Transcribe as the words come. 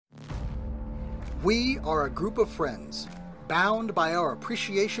We are a group of friends, bound by our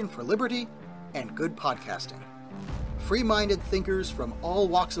appreciation for liberty and good podcasting. Free-minded thinkers from all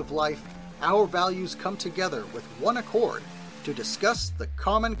walks of life, our values come together with one accord to discuss the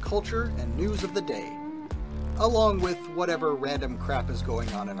common culture and news of the day, along with whatever random crap is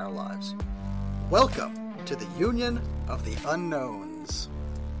going on in our lives. Welcome to the Union of the Unknowns.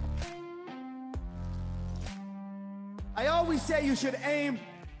 I always say you should aim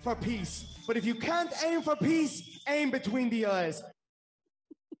for peace, but if you can't aim for peace, aim between the eyes.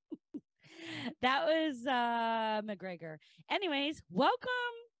 That was McGregor. Anyways, welcome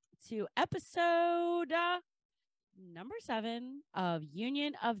to episode number 7 of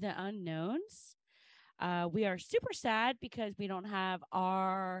Union of the Unknowns. We are super sad because we don't have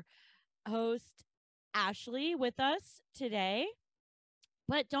our host, Ashley, with us today.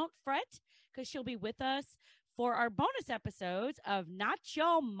 But don't fret, because she'll be with us for our bonus episodes of Not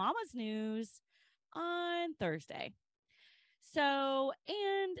Your Mama's News on Thursday. So,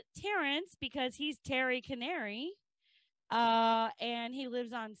 and Terrence, because he's Terry Canary, and he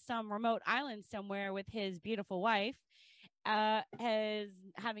lives on some remote island somewhere with his beautiful wife, is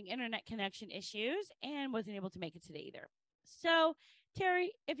having internet connection issues and wasn't able to make it today either. So,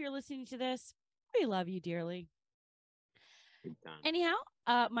 Terry, if you're listening to this, we love you dearly. Anyhow,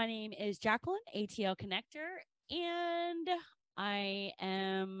 my name is Jacqueline, ATL Connector, and I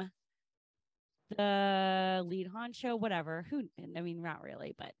am the lead honcho, whatever. Not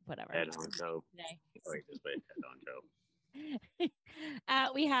really, but whatever. Head honcho. Wait, just wait, head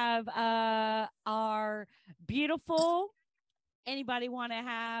honcho. We have our beautiful, anybody want to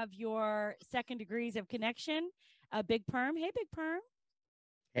have your second degrees of connection? Big Perm. Hey, Big Perm.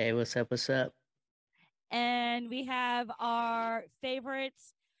 Hey, what's up? What's up? And we have our favorite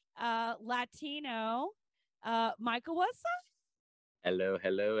Latino, Michael Wessa. Hello,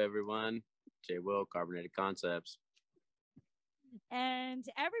 everyone. J. Will, Carbonated Concepts. And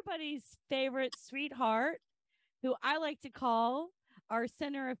everybody's favorite sweetheart, who I like to call our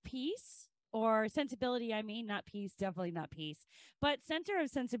center of peace, or sensibility, not peace, definitely not peace, but center of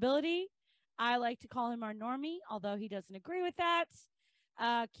sensibility. I like to call him our normie, although he doesn't agree with that.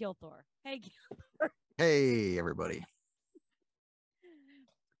 Kilthor. Hey, Kilthor. Hey, everybody.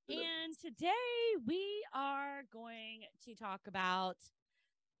 And today we are going to talk about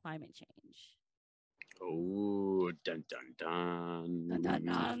climate change. Oh, dun, dun, dun. Dun, dun,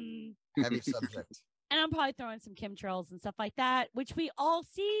 dun. Heavy subject. And I'm probably throwing some chemtrails and stuff like that, which we all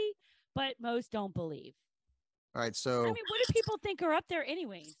see, but most don't believe. All right, so... what do people think are up there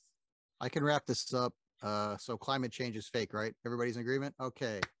anyways? I can wrap this up. So climate change is fake, right? Everybody's in agreement?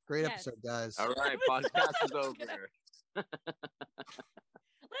 Okay. Great episode, guys. All right, podcast is over.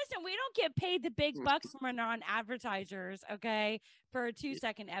 Listen, we don't get paid the big bucks from our non-advertisers, okay, for a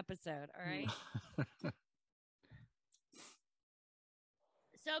 2-second episode, all right?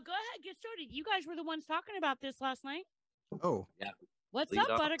 So go ahead, get started. You guys were the ones talking about this last night. Oh. Yeah. What's up,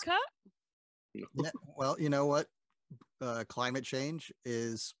 Buttercup? Yeah, well, you know what? Climate change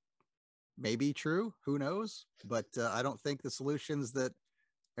is maybe true. Who knows? But I don't think the solutions that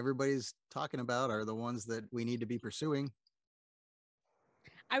everybody's talking about are the ones that we need to be pursuing.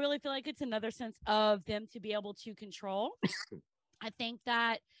 I really feel like it's another sense of them to be able to control. I think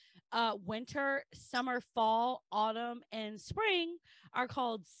that winter, summer, fall, autumn, and spring are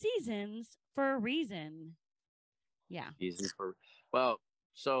called seasons for a reason. Yeah. Well,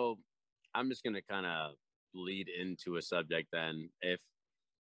 so I'm just going to kind of lead into a subject then. If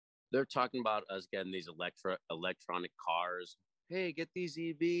they're talking about us getting these electronic cars, hey, get these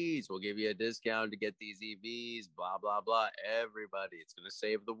EVs. We'll give you a discount to get these EVs, blah, blah, blah. Everybody, it's going to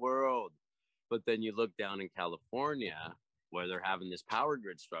save the world. But then you look down in California where they're having this power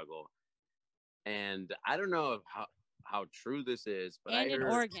grid struggle. And I don't know how true this is, but I heard in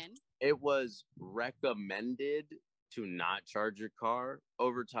Oregon, it was recommended to not charge your car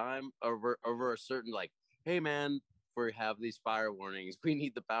over time, over a certain, like, hey, man, we have these fire warnings. We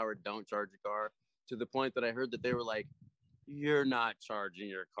need the power. Don't charge your car. To the point that I heard that they were like, you're not charging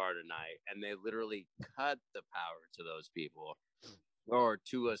your car tonight. And they literally cut the power to those people, or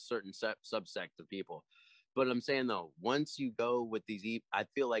to a certain subsect of people. But I'm saying, though, once you go with these, I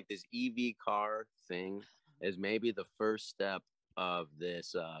feel like this EV car thing is maybe the first step of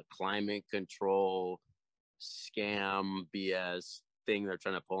this climate control scam BS thing they're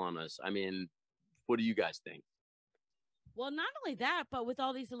trying to pull on us. I mean, what do you guys think? Well, not only that, but with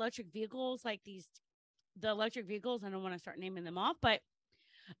all these electric vehicles, like the electric vehicles, I don't want to start naming them off, but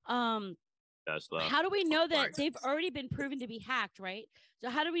Tesla. How do we know that they've already been proven to be hacked, right? So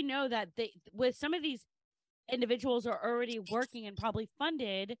how do we know that with some of these individuals are already working and probably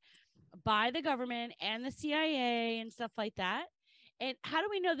funded by the government and the CIA and stuff like that. And how do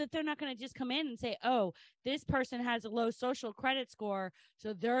we know that they're not going to just come in and say, oh, this person has a low social credit score,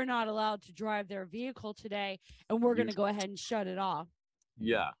 so they're not allowed to drive their vehicle today, and we're going to go ahead and shut it off?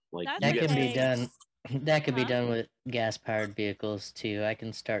 Yeah, like That's That you can get be okay. done. That can be Huh? done with gas-powered vehicles too. I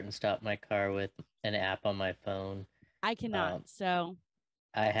can start and stop my car with an app on my phone. I cannot. So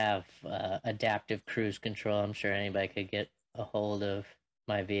I have adaptive cruise control. I'm sure anybody could get a hold of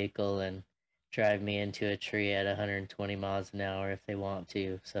my vehicle and drive me into a tree at 120 miles an hour if they want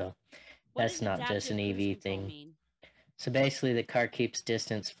to. So what that's does not just adaptive an cruise EV control thing. mean? So basically, the car keeps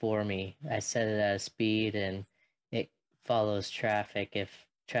distance for me. I set it at a speed and it follows traffic. If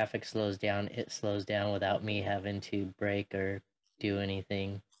traffic slows down, it slows down without me having to brake or do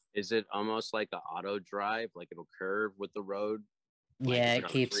anything. Is it almost like an auto drive? Like it'll curve with the road? Like Yeah, if it you're on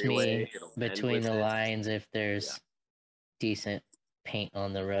a keeps freeway, me it'll bend between with the it? lines if there's decent paint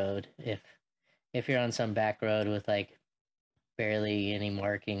on the road. If you're on some back road with like barely any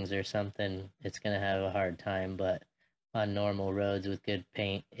markings or something, it's gonna have a hard time. But on normal roads with good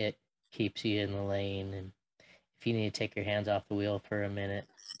paint, it keeps you in the lane. And if you need to take your hands off the wheel for a minute,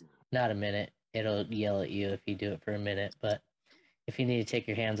 not a minute, it'll yell at you if you do it for a minute. But if you need to take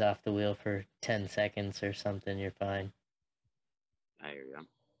your hands off the wheel for 10 seconds or something, you're fine. I hear you.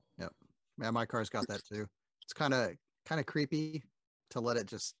 Yep. Yeah, my car's got that too. It's kind of creepy to let it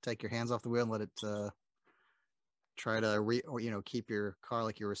just take your hands off the wheel and let it try to keep your car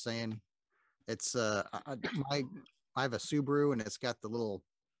like you were saying. It's I have a Subaru and it's got the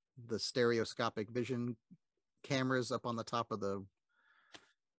stereoscopic vision cameras up on the top of the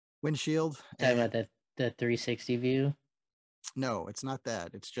windshield. Talking And about the 360 view. no, it's not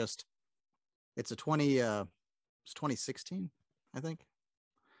that. It's a it's 2016, I think.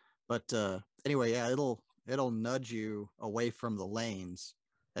 But anyway, yeah, it'll nudge you away from the lanes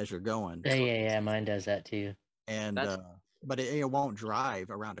as you're going. Yeah, mine does that too. And That's- but it won't drive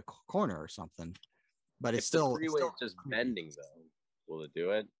around a corner or something. But it's If the still freeway is just creepy. bending though, will it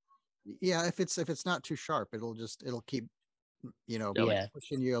do it? Yeah, if it's not too sharp, it'll keep Yeah, like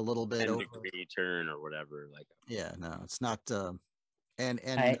pushing you a little bit 10 over. degree turn or whatever. Like Yeah, no, it's not. And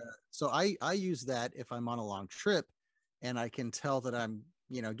I- so I use that if I'm on a long trip, and I can tell that I'm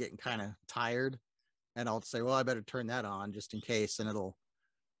getting kind of tired, and I'll say, well, I better turn that on just in case, and it'll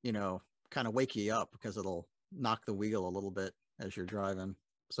kind of wake you up because it'll knock the wheel a little bit as you're driving.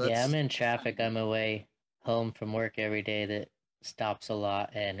 So Yeah, I'm in traffic on my way home from work every day that stops a lot,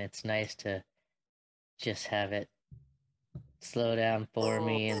 and it's nice to just have it slow down for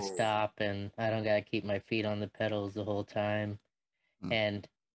me and stop, and I don't gotta keep my feet on the pedals the whole time. Mm. And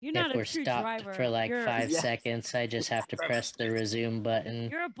You're if not a we're true stopped driver. for like You're 5 Yeah. seconds, I just have to press the resume button,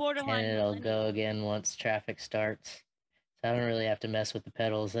 you're a borderline and it'll millennial. go again once traffic starts. So I don't really have to mess with the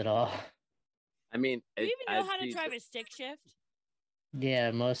pedals at all. I mean, Do you even know how to drive a stick shift?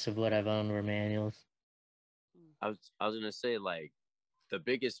 Yeah, most of what I've owned were manuals. I was gonna say like the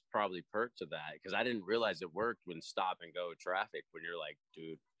biggest probably perk to that because I didn't realize it worked when stop and go traffic when you're like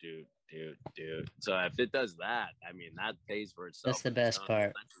dude. So if it does that, I mean that pays for itself. That's the on its best own.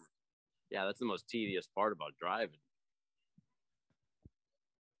 part. Yeah, that's the most tedious part about driving.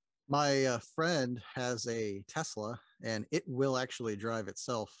 my friend has a Tesla, and it will actually drive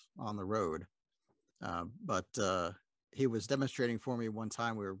itself on the road. But he was demonstrating for me one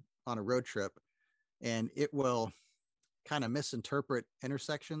time. We were on a road trip, and it will kind of misinterpret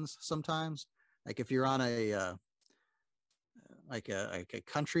intersections sometimes. Like if you're on a like a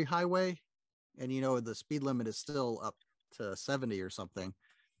country highway, and the speed limit is still up to 70 or something,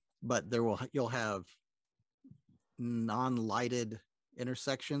 but you'll have non-lighted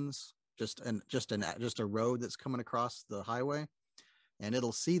intersections, just a road that's coming across the highway, and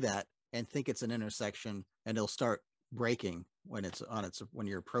it'll see that and think it's an intersection, and it'll start braking when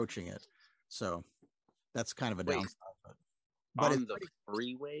you're approaching it. So that's kind of a Wait, downside. But on the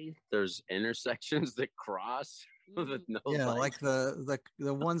freeway, there's intersections that cross with no yeah, lights. like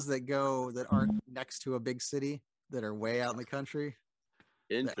the ones that aren't next to a big city, that are way out in the country.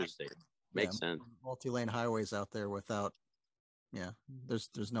 Interesting. Makes sense. Multi-lane highways out there without,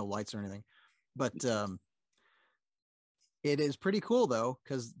 there's no lights or anything. But it is pretty cool though,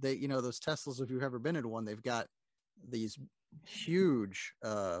 because those Teslas, if you've ever been in one, they've got these huge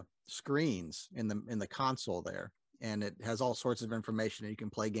screens in the console there, and it has all sorts of information, and you can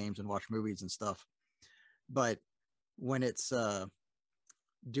play games and watch movies and stuff. But when it's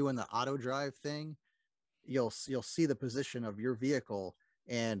doing the auto drive thing, you'll see the position of your vehicle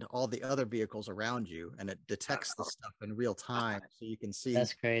and all the other vehicles around you, and it detects the stuff in real time, so you can see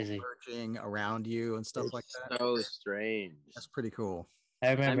That's crazy. merging around you and stuff like that. So strange. That's pretty cool.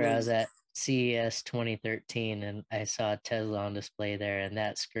 I remember I mean- was at CES 2013 and I saw Tesla on display there, and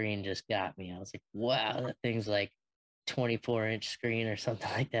that screen just got me. I was like, wow, that thing's like 24-inch screen or something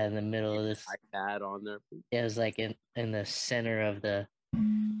like that in the middle of this. iPad on there. It was like in the center of the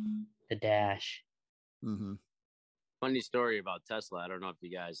dash. Mm-hmm. Funny story about Tesla. I don't know if you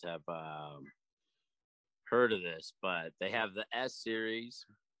guys have heard of this, but they have the S series,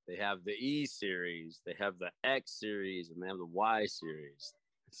 they have the E series, they have the X series, and they have the Y series.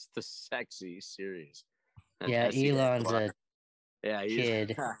 It's the sexy series. And Yeah, SES Elon's Plus. a yeah,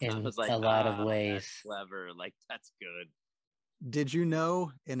 kid I in was like, a lot of "Ah, ways." That's clever. Like that's good. Did you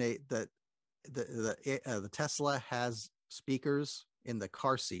know the Tesla has speakers in the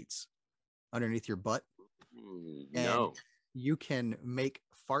car seats underneath your butt? No, You can make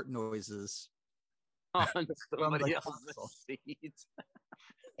fart noises. on From somebody the else's console. seat.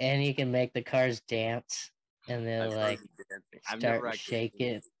 And you can make the cars dance, and they'll I've like heard you dancing. I've start never actually shake seen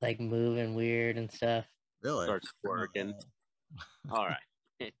it, like moving weird and stuff. Really? starts working. All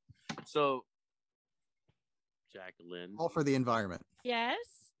right. So, Jacqueline, All for the environment. Yes.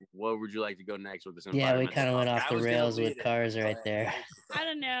 what would you like to go next with this? Yeah, we environmental kind of went topic? off I the was gonna rails lead with it. cars Go right ahead. there. I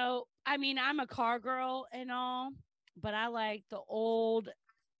don't know. I mean, I'm a car girl and all, but I like the old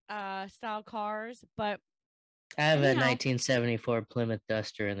style cars. But I have a Anyhow. 1974 Plymouth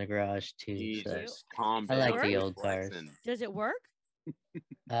Duster in the garage too. So Jesus, calm I down. like the You're old cars. flexing. does it work?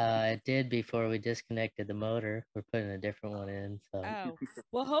 It did before we disconnected the motor. We're putting a different one in. So Oh,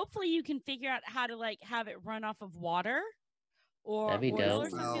 well, hopefully you can figure out how to like have it run off of water or That'd be oil or dope.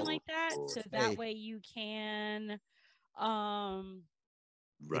 something Well, like that, so hey. that way you can,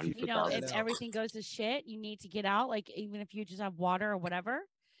 Run you you know, figure if it out. everything goes to shit, you need to get out. Like even if you just have water or whatever.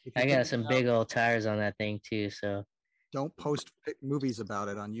 If you I figure got it some out, big old tires on that thing too. So Don't post movies about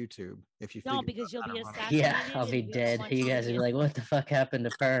it on YouTube if you No, figure because out you'll how be to run it. assassinated. yeah, I'll and be we don't dead. want You to guys will be like, "What the fuck happened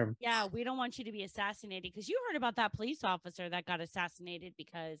to Perm?" Yeah, we don't want you to be assassinated because you heard about that police officer that got assassinated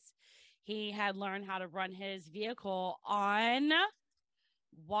because he had learned how to run his vehicle on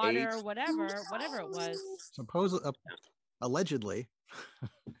water, H- whatever it was. Allegedly,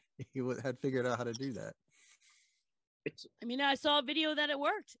 he had figured out how to do that. It's I mean, I saw a video that it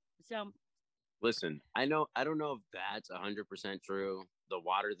worked. So listen. I don't know if that's 100% true. The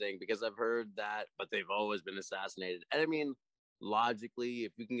water thing, because I've heard that, but they've always been assassinated. And I mean, logically,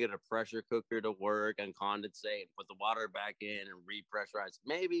 if you can get a pressure cooker to work and condensate and put the water back in and repressurize,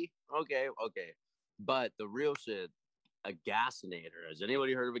 maybe okay. But the real shit, a gasinator. Has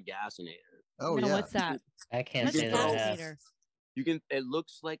anybody heard of a gasinator? Oh no, yeah. what's that? I can't What's a say that I have. gasinator? You can. It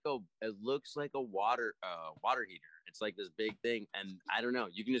looks like a water heater. It's like this big thing, and I don't know.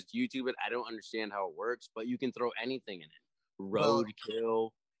 You can just YouTube it. I don't understand how it works, but you can throw anything in it: Well- roadkill,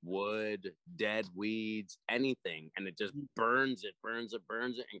 wood, dead weeds, anything, and it just burns it,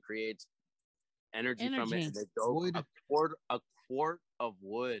 and creates energy from it. Energy. And they go Wood. a quart of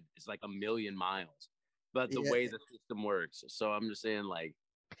wood is like 1,000,000 miles. But the Yeah. way the system works, so I'm just saying, like,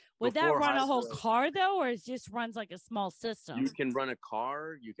 Would that before run a whole hydro- car though, or it just runs like a small system? You can run a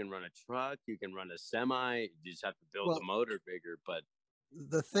car, you can run a truck, you can run a semi. You just have to build the Well- motor bigger. But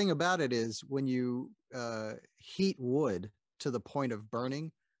The thing about it is when you heat wood to the point of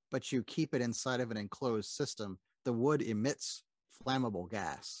burning, but you keep it inside of an enclosed system, the wood emits flammable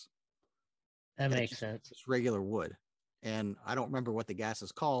gas. That It's makes just- sense. It's regular wood, and I don't remember what the gas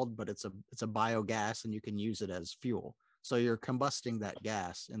is called, but it's a biogas, and you can use it as fuel. So you're combusting that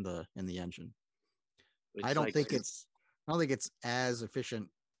gas in the engine. I don't think it's as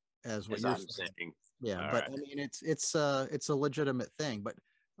efficient as what as you're I'm saying. saying. Yeah, All but right. I mean it's a legitimate thing, but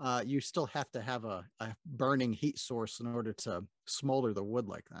you still have to have a burning heat source in order to smolder the wood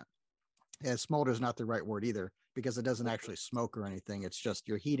like that. And smolder is not the right word either because it doesn't actually smoke or anything. It's just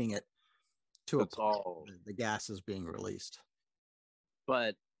you're heating it to It's all, the gas is being released.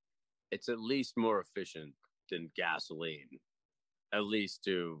 but it's at least more efficient than gasoline. At least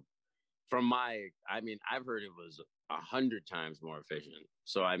from my, I mean, I've heard it was 100 times more efficient.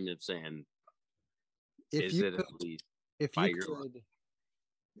 So I'm just saying, If is you it could, at least? if by you your- could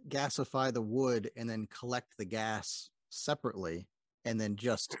gasify the wood and then collect the gas separately and then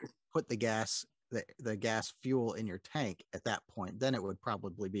just put the gas fuel in your tank at that point, then it would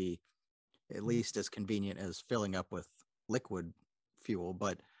probably be at least as convenient as filling up with liquid fuel.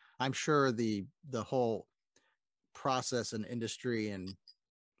 But I'm sure the whole process and industry and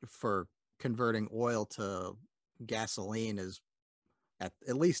for converting oil to gasoline is at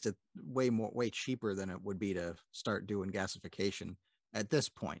least way cheaper than it would be to start doing gasification at this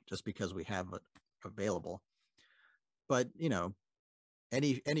point, just because we have it available. But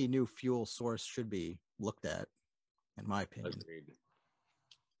any new fuel source should be looked at, in my opinion. Agreed.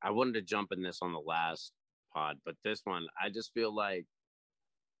 I wanted to jump in this on the last pod, but this one, I just feel like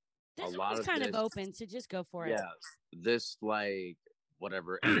This a one lot was of kind of this, open, so just go for it. yeah, this like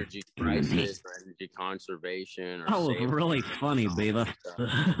whatever energy crisis or energy conservation or Oh, save really funny, Beaver.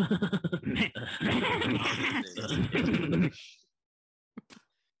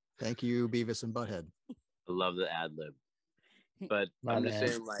 Thank you, Beavis and Butthead. I love the ad lib. But My I'm just bad.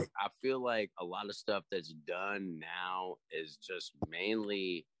 saying, like, I feel like a lot of stuff that's done now is just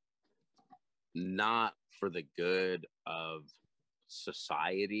mainly not for the good of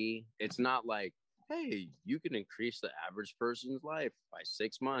society. It's not like, hey, you can increase the average person's life by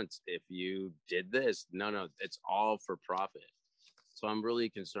 6 months if you did this. No, it's all for profit. So I'm really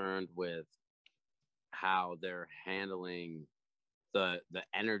concerned with how they're handling the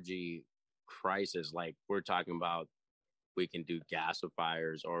energy crisis. Like we're talking about, we can do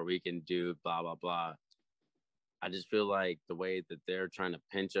gasifiers or we can do blah blah blah. I just feel like the way that they're trying to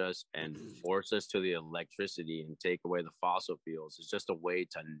pinch us and force us to the electricity and take away the fossil fuels is just a way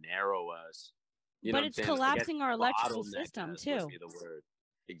to narrow us. You know But what it's I'm saying? collapsing our electrical Bottleneck system us would too. be the word.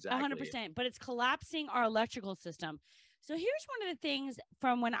 Exactly. 100%. But it's collapsing our electrical system. So here's one of the things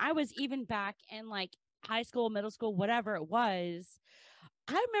from when I was even back in like high school, middle school, whatever it was.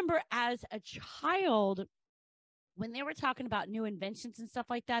 I remember as a child when they were talking about new inventions and stuff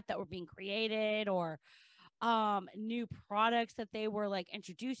like that that were being created, or new products that they were like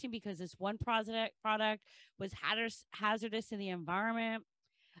introducing because this one product was hazardous in the environment.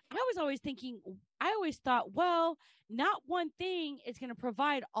 I always thought, well, not one thing is going to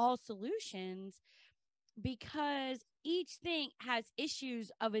provide all solutions, because each thing has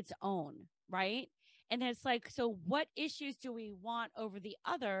issues of its own, right? And it's like, so what issues do we want over the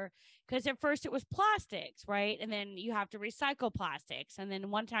other? Because at first it was plastics, right? And then you have to recycle plastics. And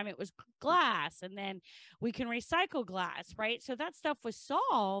then one time it was glass, and then we can recycle glass, right? So that stuff was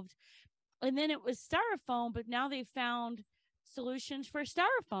solved. And then it was styrofoam, but now they found solutions for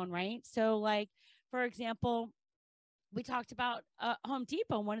styrofoam, right? So, like, for example, we talked about Home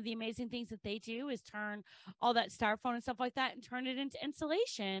Depot. One of the amazing things that they do is turn all that styrofoam and stuff like that and turn it into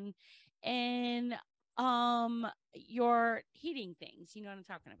insulation in your heating things. You know what I'm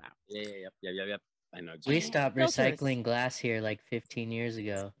talking about? Yeah. I know. We And stopped filters. recycling glass here like 15 years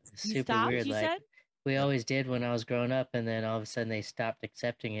ago. It's You super stopped, weird. you Like said? we always did when I was growing up, and then all of a sudden they stopped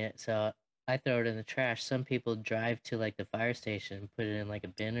accepting it. So I throw it in the trash. Some people drive to like the fire station and put it in like a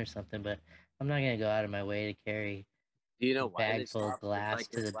bin or something, but I'm not gonna go out of my way to carry Do you a know why they bag full of stopped glass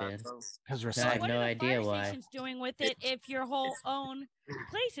to recycling the glass, bin. though? Because No, I So have what no are the idea fire why. stations doing with it if your whole own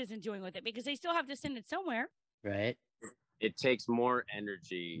place isn't doing with it? Because they still have to send it somewhere. Right? It takes more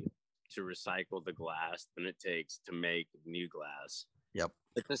energy to recycle the glass than it takes to make new glass. Yep.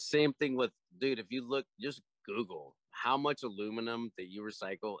 It's the same thing with, dude, if you look, just Google how much aluminum that you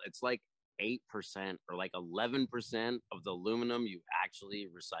recycle. It's like 8% or like 11% of the aluminum you actually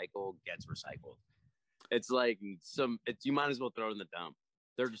recycle gets recycled. It's like you might as well throw it in the dump.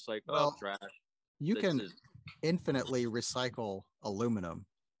 They're just like, Well, trash. You This can is- infinitely recycle aluminum,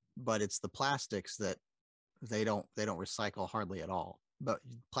 but it's the plastics that they don't recycle hardly at all. But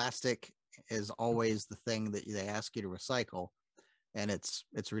plastic is always the thing that they ask you to recycle, and it's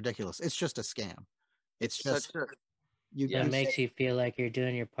ridiculous. It's just a scam. It's just such a, you. Yeah. It you makes you feel like you're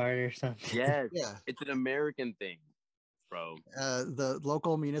doing your part or something. yes, yeah. it's an American thing, bro. The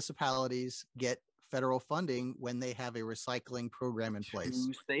local municipalities get federal funding when they have a recycling program in place,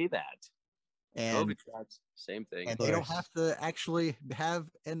 You say that. and COVID shots, same thing. and they don't course. have to actually have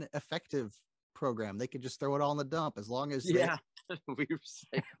an effective program. They could just throw it all in the dump as long as Yeah, we recycle.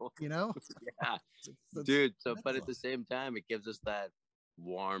 they, you know, Yeah, That's dude. So, but at excellent. the same time, it gives us that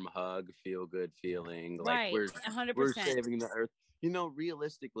warm hug, feel good feeling. Like Right. we're 100%. saving the earth. You know,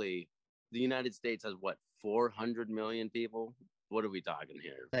 realistically, the United States has what 400 million people. What are we talking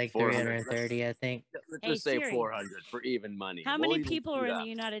here? Like 400. 330, I think. Let's Hey, just say Siri. 400 for even money. How We'll many even people do are in that. the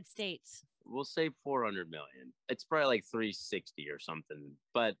United States? We'll say 400 million. It's probably like 360 or something.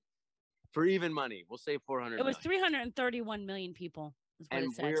 But for even money, we'll say 400 It was million. 331 million people. Is what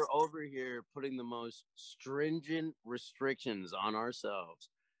And it says. we're over here putting the most stringent restrictions on ourselves.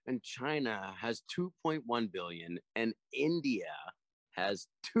 And China has 2.1 billion, and India has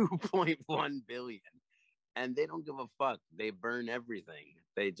 2.1 billion. And they don't give a fuck. They burn everything.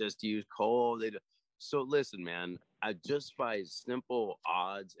 They just use coal. So listen, man, just by simple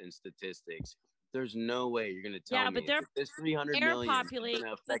odds and statistics, there's no way you're going to tell Yeah, me but their that this 300 air million is populate, going to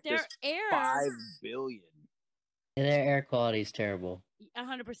but affect their this air 5 billion. And their air quality is terrible.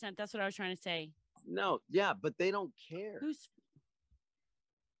 100%. That's what I was trying to say. No, yeah, but they don't care. Who's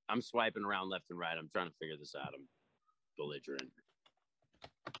I'm swiping around left and right. I'm trying to figure this out. I'm belligerent.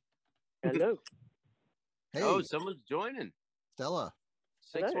 Hello. Hey, Oh, someone's joining. Stella.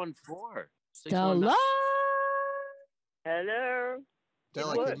 614. Stella. Hello.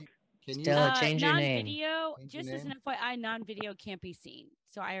 Stella, worked. can you Stella, change your name. Non-video, Change your just as an name? FYI, non-video can't be seen.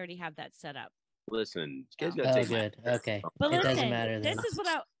 So I already have that set up. Listen, you guys Oh. gotta Oh, take my good. Okay. But It listen, doesn't matter then. this is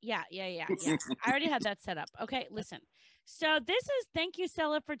what yeah. I already had that set up. Okay, listen. So thank you,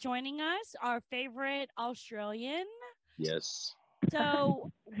 Stella, for joining us, our favorite Australian. Yes.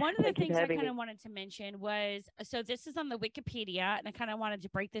 So one of the Thank you for things I having kind me. of wanted to mention was, so this is on the Wikipedia, and I kind of wanted to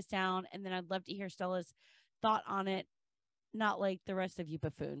break this down, and then I'd love to hear Stella's thought on it, not like the rest of you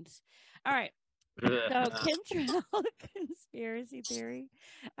buffoons. All right. So chemtrail conspiracy theory.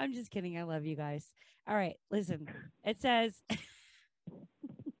 I'm just kidding. I love you guys. All right, listen. It says,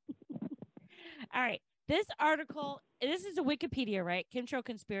 all right, this is a Wikipedia, right? Chemtrail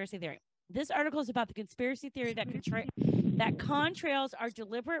conspiracy theory. This article is about the conspiracy theory that contrails are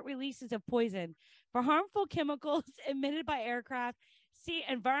deliberate releases of poison for harmful chemicals emitted by aircraft, see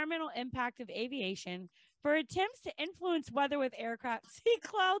environmental impact of aviation, for attempts to influence weather with aircraft, see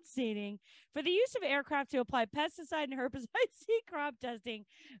cloud seeding, for the use of aircraft to apply pesticide and herbicide, see crop testing,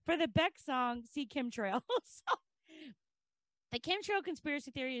 for the Beck song, see chemtrails. The chemtrail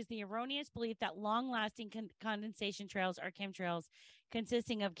conspiracy theory is the erroneous belief that long-lasting condensation trails are chemtrails,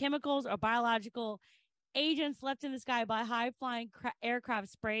 consisting of chemicals or biological agents left in the sky by high-flying aircraft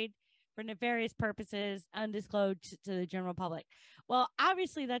sprayed for nefarious purposes, undisclosed to the general public. Well,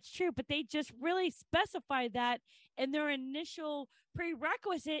 obviously that's true, but they just really specified that in their initial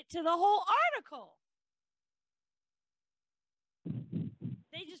prerequisite to the whole article.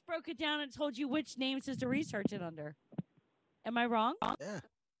 They just broke it down and told you which names is to research it under. Am I wrong? Yeah.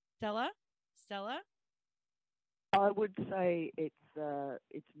 Stella? I would say it's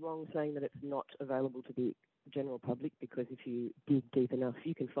wrong saying that it's not available to the general public, because if you dig deep enough,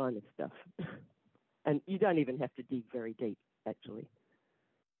 you can find this stuff. And you don't even have to dig very deep, actually.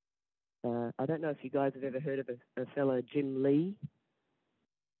 I don't know if you guys have ever heard of a fellow, Jim Lee.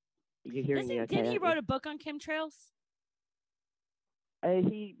 You're hearing me okay? Didn't he wrote a book on chemtrails?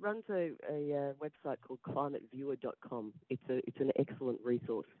 He runs a website called climateviewer.com. It's an excellent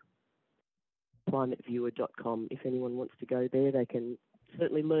resource. Climateviewer.com. If anyone wants to go there, they can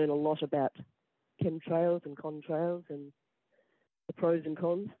certainly learn a lot about chemtrails and contrails and the pros and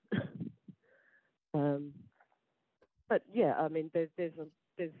cons. But yeah, I mean, there's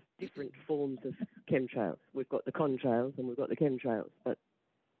different forms of chemtrails. We've got the contrails and we've got the chemtrails, but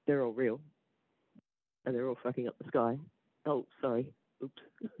they're all real, and they're all fucking up the sky. Oh, sorry. Oops.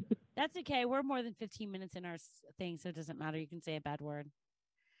 That's okay. We're more than 15 minutes in our thing, so it doesn't matter. You can say a bad word.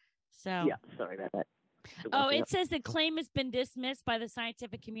 So Yeah, sorry about that. Oh, it says the claim has been dismissed by the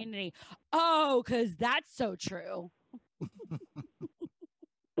scientific community. Oh, because that's so true.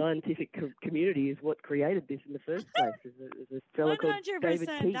 Scientific community is what created this in the first place. Is a fellow called David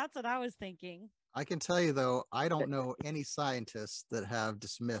 100%. Keith. That's what I was thinking. I can tell you, though, I don't know any scientists that have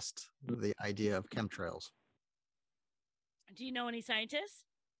dismissed the idea of chemtrails. Do you know any scientists?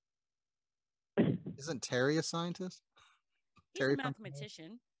 Isn't Terry a scientist? He's Terry a from-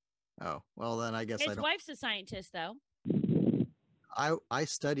 mathematician. Oh, well, then I guess I His don't. wife's a scientist, though. I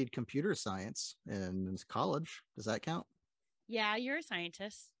studied computer science in college. Does that count? Yeah, you're a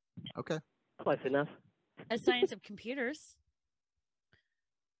scientist. Okay. Close enough. A science of computers.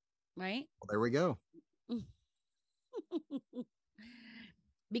 Right? Well, there we go.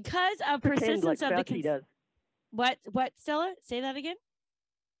 Because of Pretend like persistence of Fauci does. What, Stella? Say that again?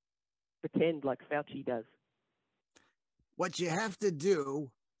 Pretend like Fauci does. What you have to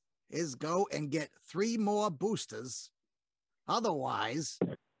do is go and get 3 more boosters. Otherwise,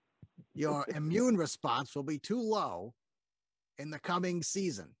 your immune response will be too low in the coming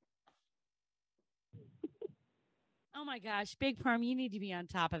season. Oh my gosh, Big Perm, you need to be on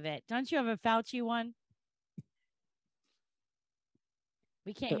top of it. Don't you have a Fauci one?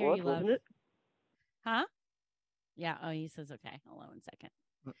 We can't hear you, love. Wasn't it? Huh? Yeah. Oh, he says okay. Hold on 1 second.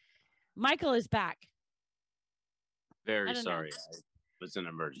 Michael is back. Very don't know. sorry. I was in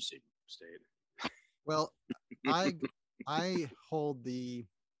emergency state. Well, I hold a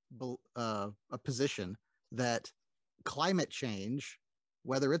position that climate change,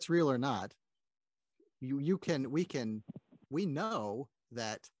 whether it's real or not, we know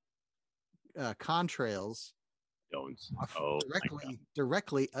that contrails Don't. Oh,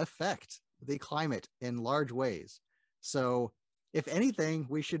 directly affect the climate in large ways. So if anything,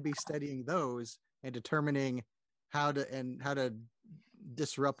 we should be studying those and determining how to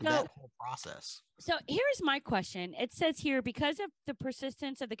disrupt So- that whole process. So here's my question. It says here, because of the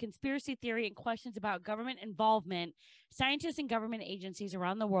persistence of the conspiracy theory and questions about government involvement, scientists and government agencies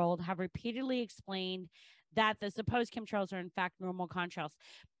around the world have repeatedly explained that the supposed chemtrails are in fact normal contrails.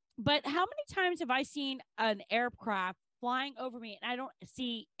 But how many times have I seen an aircraft flying over me and I don't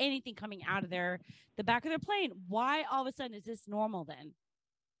see anything coming out of the back of their plane? Why all of a sudden is this normal then?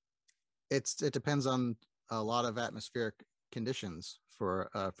 It depends on a lot of atmospheric conditions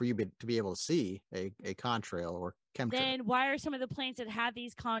for you to be able to see a contrail or chemtrail. Then why are some of the planes that have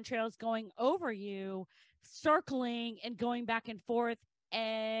these contrails going over you, circling and going back and forth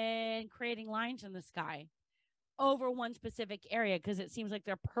and creating lines in the sky over one specific area? Because it seems like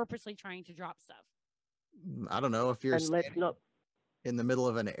they're purposely trying to drop stuff. I don't know if you're And let's standing not in the middle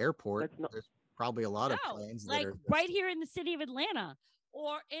of an airport. let's not There's probably a lot of No, planes that like are right here in the city of Atlanta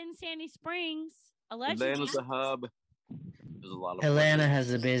or in Sandy Springs, allegedly. Atlanta's a hub. There's a lot of Atlanta places.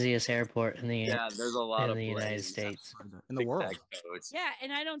 has the busiest airport in the Yeah, there's a lot in of the United places. States. in the world. Yeah,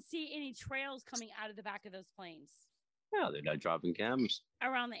 and I don't see any trails coming out of the back of those planes Yeah, they're not dropping chems.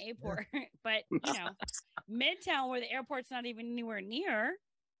 around the airport. But, Midtown, where the airport's not even anywhere near,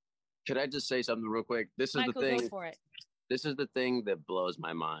 Could I just say something real quick? This is Michael, the thing. go for it. This is the thing that blows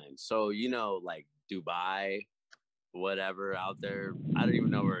my mind. So, like Dubai, whatever out there, I don't even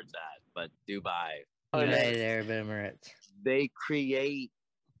know where it's at, but Dubai, United Arab Emirates. they create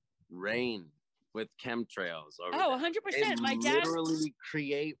rain with chemtrails over Oh, there. 100%. They My dad. literally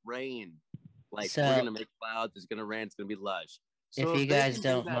create rain. Like, So- we're gonna make clouds, it's gonna rain, it's gonna be lush. If So you they guys can do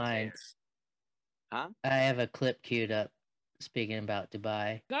don't that mind. there- Huh? I have a clip queued up speaking about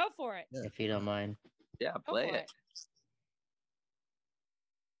Dubai, Go for it. Yeah. if you don't mind. Yeah, Go play for it.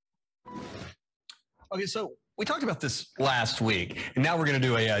 Okay, so we talked about this last week, and now we're going to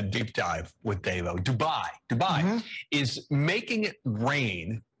do a deep dive with Davo. Dubai is making it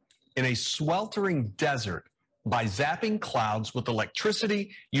rain in a sweltering desert by zapping clouds with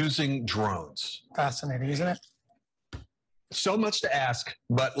electricity using drones. Fascinating, isn't it? So much to ask,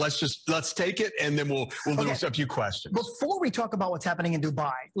 but let's take it, and then we'll do Okay. a few questions. Before we talk about what's happening in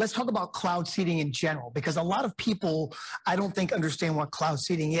Dubai, let's talk about cloud seeding in general, because a lot of people, I don't think, understand what cloud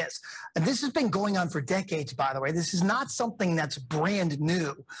seeding is. And this has been going on for decades, by the way. This is not something that's brand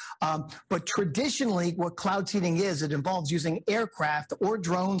new. But traditionally, what cloud seeding is, it involves using aircraft or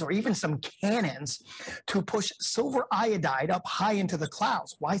drones or even some cannons to push silver iodide up high into the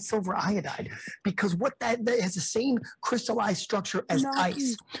clouds. Why silver iodide? Because what that has the same crystallized structure as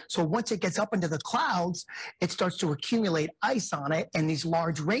ice. So once it gets up into the clouds, it starts to accumulate ice on it and these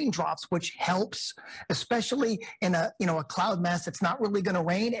large raindrops, which helps, especially in a cloud mass that's not really going to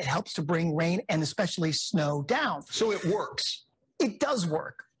rain. It helps to bring rain and especially snow down. So it works. It does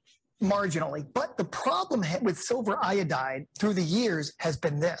work marginally, but the problem with silver iodide through the years has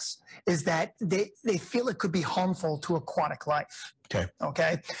been this, is that they feel it could be harmful to aquatic life.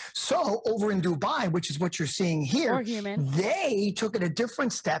 Okay. So over in Dubai, which is what you're seeing here, Or human. they took it a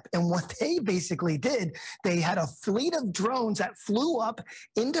different step. And what they basically did, they had a fleet of drones that flew up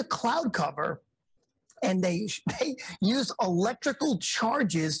into cloud cover, and they used electrical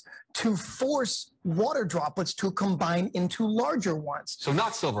charges to force water droplets to combine into larger ones. So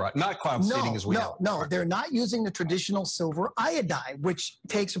not cloud seeding as we know. No, they're not using the traditional silver iodide, which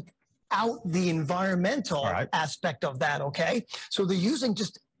takes out the environmental All right. aspect of that, okay? So they're using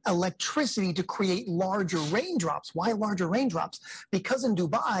just electricity to create larger raindrops. Why larger raindrops? Because in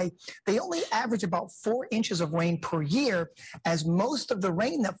Dubai, they only average about 4 inches of rain per year, as most of the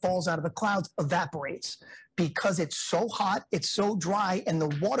rain that falls out of the clouds evaporates because it's so hot, it's so dry, and the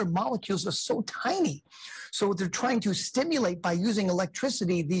water molecules are so tiny. So they're trying to stimulate by using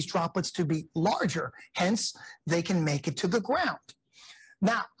electricity these droplets to be larger. Hence, they can make it to the ground.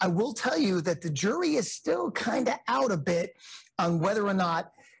 Now, I will tell you that the jury is still kind of out a bit on whether or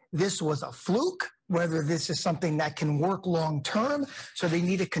not this was a fluke, whether this is something that can work long term. So they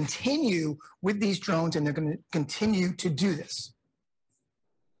need to continue with these drones, and they're going to continue to do this.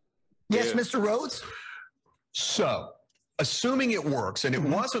 Yes, Yeah. Mr. Rhodes? So, assuming it works and it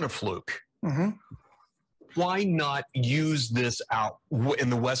wasn't a fluke, why not use this out in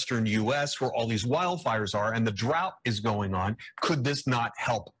the Western U.S. where all these wildfires are and the drought is going on? Could this not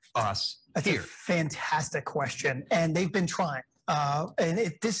help us That's here? a fantastic question, and they've been trying.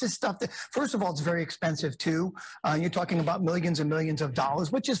 This is stuff that, first of all, it's very expensive too. You're talking about millions and millions of dollars,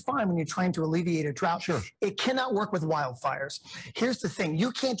 which is fine when you're trying to alleviate a drought. Sure. It cannot work with wildfires. Here's the thing.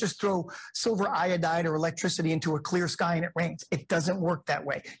 You can't just throw silver iodide or electricity into a clear sky and it rains. It doesn't work that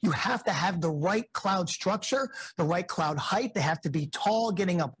way. You have to have the right cloud structure, the right cloud height. They have to be tall,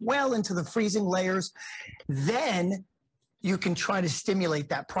 getting up well into the freezing layers. Then you can try to stimulate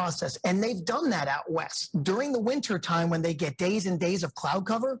that process. And they've done that out west. During the winter time when they get days and days of cloud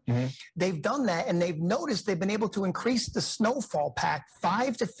cover, they've done that, and they've noticed they've been able to increase the snowfall pack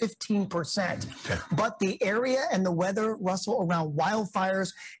 5 to 15%. But the area and the weather, Russell, around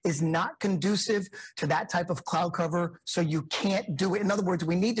wildfires is not conducive to that type of cloud cover, so you can't do it. In other words,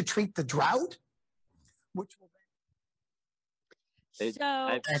 we need to treat the drought, which will...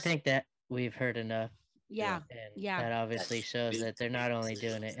 I think that we've heard enough. Yeah. And that obviously shows that they're not only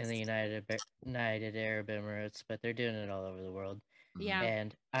doing it in the United Arab Emirates, but they're doing it all over the world. Yeah.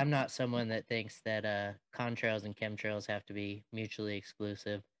 And I'm not someone that thinks that contrails and chemtrails have to be mutually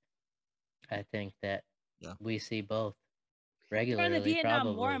exclusive. I think that we see both regularly. During the Vietnam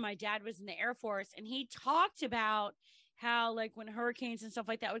probably. War, my dad was in the Air Force, and he talked about how, like, when hurricanes and stuff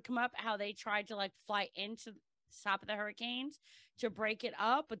like that would come up, how they tried to, like, fly into the top of the hurricanes to break it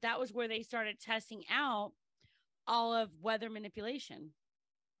up, but that was where they started testing out all of weather manipulation.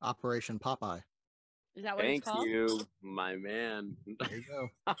 Operation Popeye. Is that what Thank it's called? you, my man. There you go.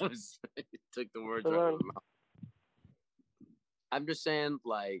 Took the words out of my mouth. I'm just saying,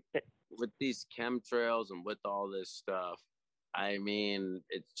 like, with these chemtrails and with all this stuff, I mean,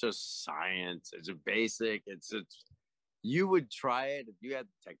 it's just science. It's a basic. It's you would try it if you had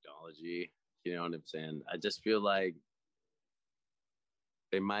the technology. You know what I'm saying? I just feel like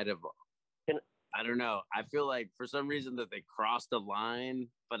they might have. I don't know. I feel like for some reason that they crossed a line,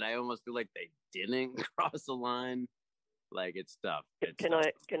 but I almost feel like they didn't cross the line. Like, it's tough. Can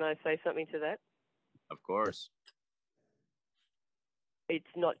I say something to that? Of course. It's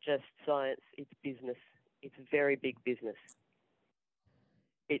not just science, it's business. It's very big business.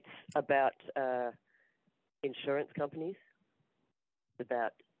 It's about insurance companies. It's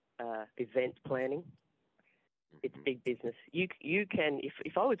about event planning. It's big business. You can,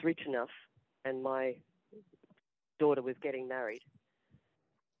 if I was rich enough and my daughter was getting married,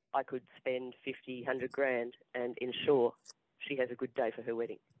 I could spend 50, 100 grand and ensure she has a good day for her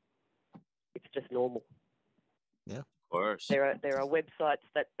wedding. It's just normal. Yeah, of course. There are websites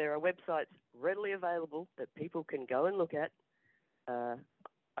readily available that people can go and look at. I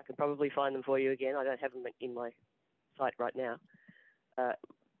can probably find them for you again. I don't have them in my site right now.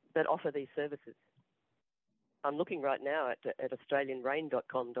 That offer these services. I'm looking right now at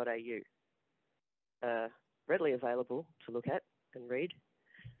australianrain.com.au. Readily available to look at and read.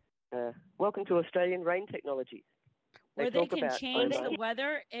 Welcome to Australian Rain Technologies. Where they can change the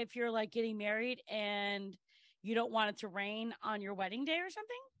weather if you're, like, getting married and you don't want it to rain on your wedding day or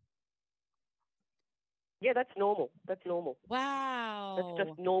something? Yeah, that's normal. That's normal. Wow. That's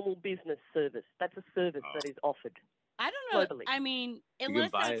just normal business service. That's a service that is offered. I don't know. Globally. I mean,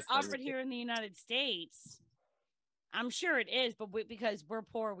 unless that's offered here in the United States, I'm sure it is, but because we're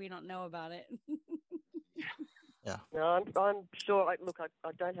poor, we don't know about it. Yeah. No, I'm sure. Look,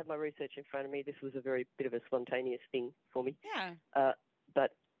 I don't have my research in front of me. This was a very bit of a spontaneous thing for me. Yeah.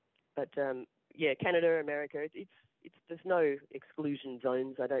 But yeah, Canada, America, it's there's no exclusion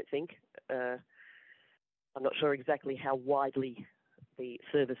zones. I don't think. I'm not sure exactly how widely the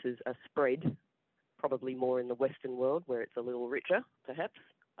services are spread. Probably more in the Western world where it's a little richer, perhaps.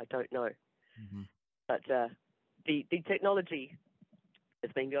 I don't know. Mm-hmm. But the technology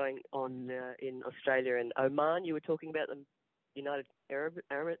has been going on in Australia and Oman. You were talking about the United Arab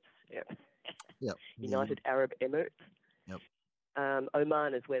Emirates. Yep. United Arab Emirates. Yep.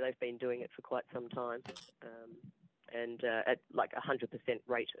 Oman is where they've been doing it for quite some time, and at like 100%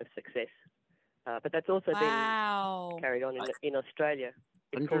 rate of success. But that's also been carried on in Australia.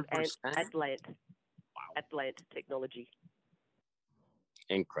 It's 100%? called Atlant Technology.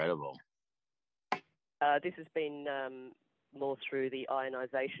 Incredible. This has been more through the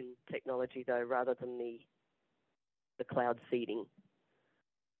ionization technology, though, rather than the cloud seeding.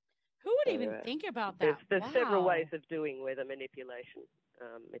 Who would even think about that? There's several ways of doing weather manipulation.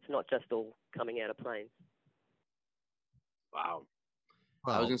 It's not just all coming out of planes. Wow.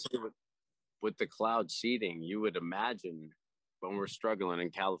 I was going to say, with the cloud seeding, you would imagine when we're struggling in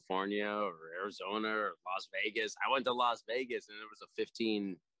California or Arizona or Las Vegas. I went to Las Vegas and it was a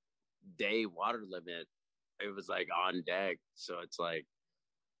 15-day water limit. It was like on deck. So it's like,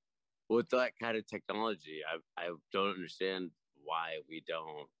 with that kind of technology, I don't understand why we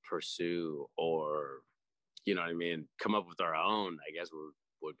don't pursue or, you know what I mean, come up with our own, I guess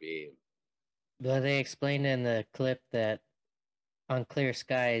would be. Well, they explained in the clip that on clear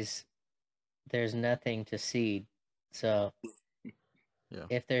skies, there's nothing to seed. So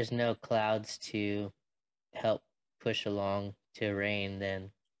if there's no clouds to help push along to rain,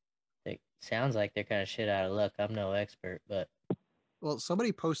 then it sounds like they're kind of shit out of luck. I'm no expert, but. Well,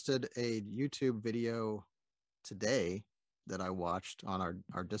 somebody posted a YouTube video today that I watched on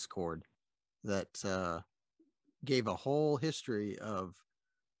our Discord that gave a whole history of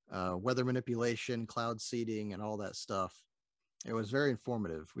weather manipulation, cloud seeding, and all that stuff. It was very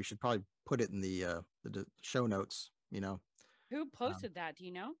informative. We should probably put it in the show notes. Who posted that? Do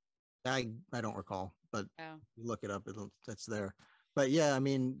you know? I don't recall, but Oh. look it up. It's there. But yeah, I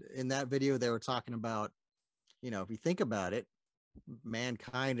mean, in that video, they were talking about, if you think about it,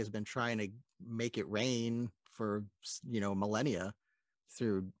 mankind has been trying to make it rain for, millennia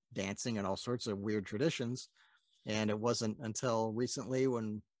through dancing and all sorts of weird traditions. And it wasn't until recently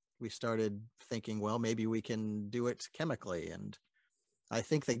when we started thinking, well, maybe we can do it chemically. And I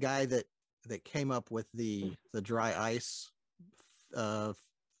think the guy that came up with the dry ice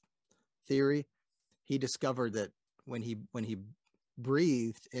theory, he discovered that when he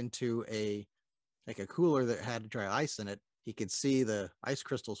breathed into a cooler that had dry ice in it, he could see the ice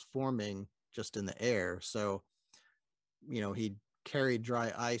crystals forming just in the air. So, he carried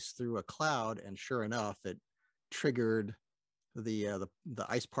dry ice through a cloud, and sure enough, it triggered the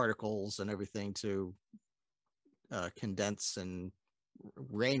ice particles and everything to condense, and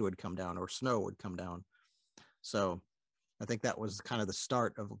rain would come down or snow would come down. So I think that was kind of the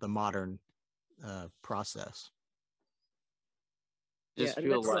start of the modern process. Yeah, and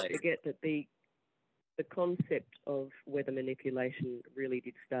let's not forget that the concept of weather manipulation really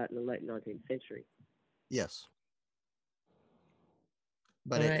did start in the late 19th century. Yes.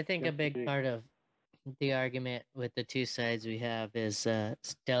 But I think a big part of the argument with the two sides we have is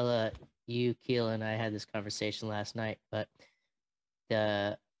Stella, you, Keel, and I had this conversation last night, but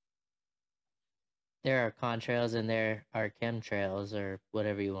there are contrails and there are chemtrails, or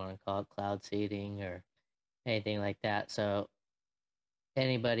whatever you want to call it, cloud seeding or anything like that. So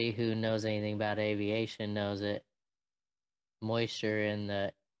anybody who knows anything about aviation knows that moisture in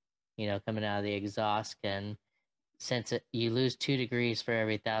the, coming out of the exhaust can, since you lose 2 degrees for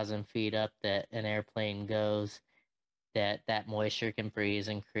every 1,000 feet up that an airplane goes, that moisture can freeze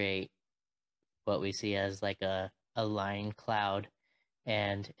and create what we see as like a line cloud.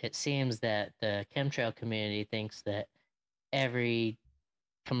 And it seems that the chemtrail community thinks that every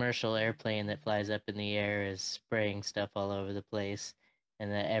commercial airplane that flies up in the air is spraying stuff all over the place,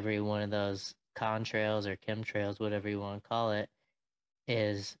 and that every one of those contrails or chemtrails, whatever you want to call it,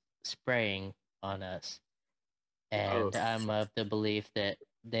 is spraying on us. And I'm of the belief that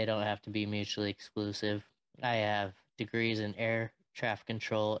they don't have to be mutually exclusive. I have degrees in air traffic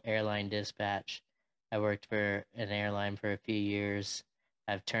control, airline dispatch. I worked for an airline for a few years.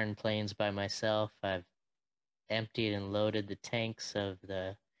 I've turned planes by myself. I've emptied and loaded the tanks of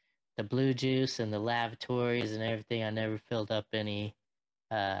the blue juice and the lavatories and everything. I never filled up any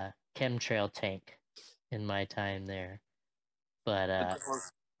chemtrail tank in my time there. But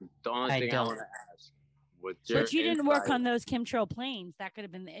the only thing I want to ask, but you didn't work on those chemtrail planes. That could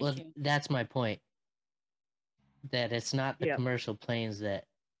have been the issue. Well, that's my point. That it's not the commercial planes that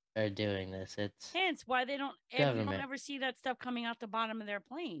are doing this. It's hence why they don't. Government. You don't ever see that stuff coming out the bottom of their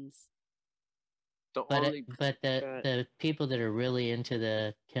planes. But the people that are really into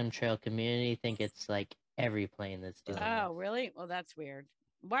the chemtrail community think it's like every plane that's doing it. Oh, really? Well, that's weird.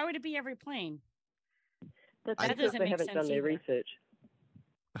 Why would it be every plane? That doesn't they haven't done their research.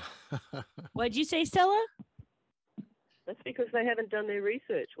 What'd you say, Stella? That's because they haven't done their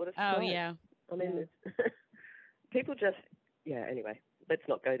research. What a surprise. Oh, yeah. I mean, people just, anyway, let's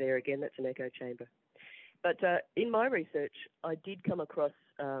not go there again. That's an echo chamber. But in my research, I did come across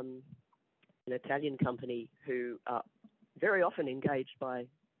an Italian company who are very often engaged by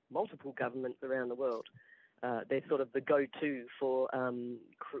multiple governments around the world. They're sort of the go-to for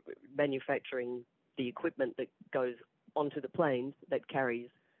manufacturing the equipment that goes onto the planes that carries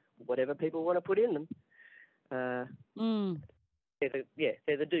whatever people want to put in them. They're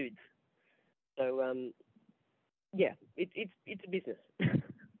the dudes. So it's a business.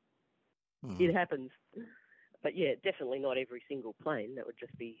 It happens, but definitely not every single plane. That would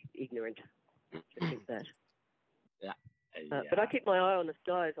just be ignorant to think that. But I keep my eye on the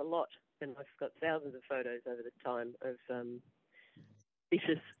skies a lot, and I've got thousands of photos over the time of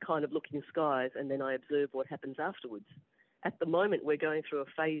vicious kind of looking skies, and then I observe what happens afterwards. At the moment, we're going through a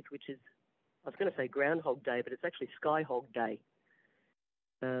phase which is, I was going to say Groundhog Day, but it's actually Skyhog Day.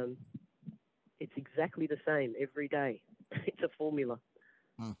 It's exactly the same every day. It's a formula,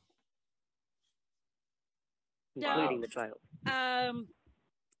 including the trails.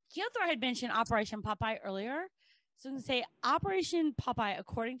 Keelthor had mentioned Operation Popeye earlier. So I'm going to say Operation Popeye,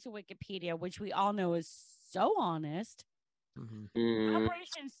 according to Wikipedia, which we all know is so honest,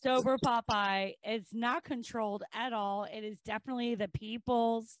 Operation Sober Popeye is not controlled at all. It is definitely the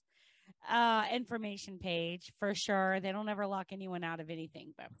people's information page for sure. They don't ever lock anyone out of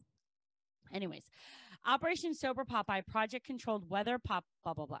anything. But anyways, Operation Sober Popeye, project controlled weather pop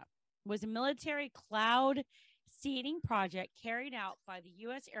blah blah blah, was a military cloud seeding project carried out by the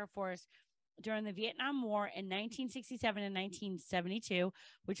U.S. Air Force during the Vietnam War in 1967 and 1972,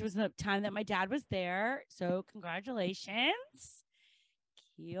 which was the time that my dad was there. So congratulations,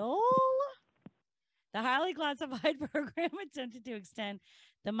 Keel. The highly classified program attempted to extend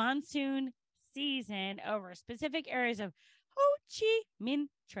the monsoon season over specific areas of Ho Chi Minh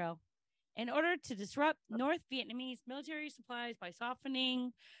Trail in order to disrupt North Vietnamese military supplies by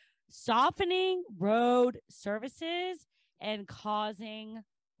softening road services and causing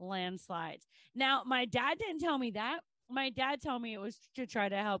landslides. Now, my dad didn't tell me that. My dad told me it was to try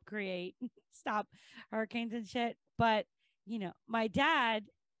to help stop hurricanes and shit. But, you know, my dad,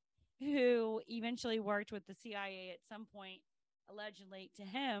 who eventually worked with the CIA at some point, allegedly to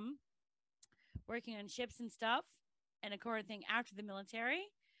him, working on ships and stuff, and a core thing after the military,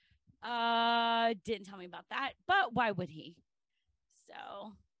 didn't tell me about that. But why would he?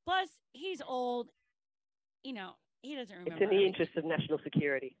 So, plus, he's old. You know, he doesn't remember. It's in the interest of national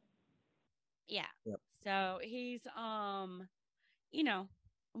security. Yeah. Yep. So he's, you know,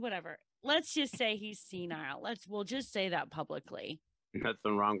 whatever. Let's just say he's senile. We'll just say that publicly.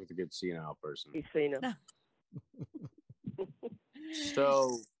 Nothing wrong with a good senile person. He's senile.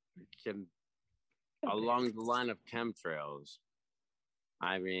 So, along the line of chemtrails,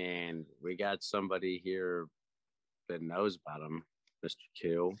 I mean, we got somebody here that knows about them, Mr.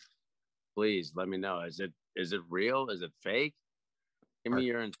 Q. Please let me know. Is it real? Is it fake? Give me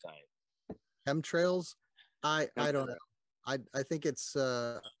your insight. Chemtrails? I don't know. I think it's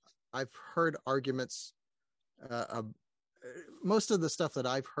I've heard arguments. Most of the stuff that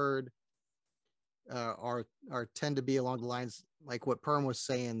I've heard are tend to be along the lines like what Perm was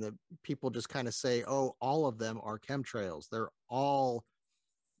saying, that people just kind of say, oh, all of them are chemtrails. They're all,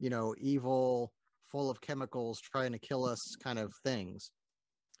 you know, evil, full of chemicals, trying to kill us kind of things.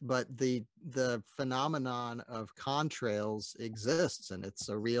 But the phenomenon of contrails exists, and it's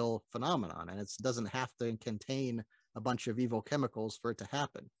a real phenomenon, and it doesn't have to contain a bunch of evil chemicals for it to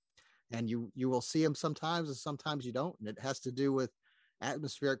happen. And you will see them sometimes, and sometimes you don't. And it has to do with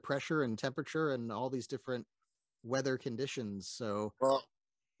atmospheric pressure and temperature and all these different weather conditions. So, well,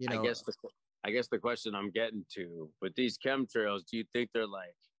 you know, I guess the question I'm getting to with these chemtrails, do you think they're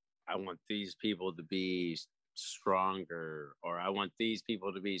like, I want these people to be stronger, or I want these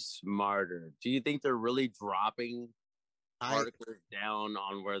people to be smarter? Do you think they're really dropping particles down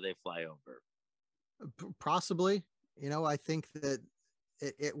on where they fly over? Possibly. You know, I think that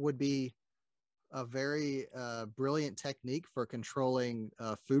it would be a very brilliant technique for controlling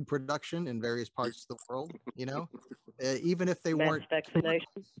food production in various parts of the world. You know, even if they weren't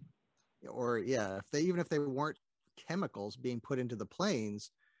vaccinations, or even if they weren't chemicals being put into the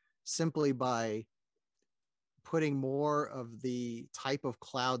planes, simply by putting more of the type of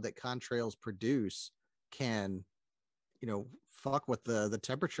cloud that contrails produce can, you know, fuck with the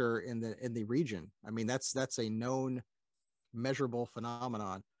temperature in the region. I mean, that's a known measurable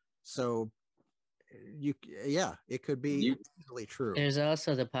phenomenon. So it could be easily true. There's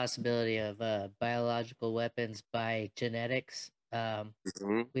also the possibility of biological weapons by genetics.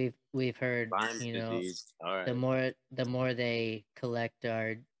 We've heard, you know, the more they collect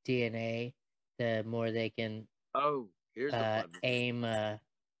our DNA, the more they can aim a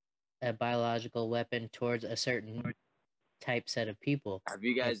biological weapon towards a certain type set of people. Have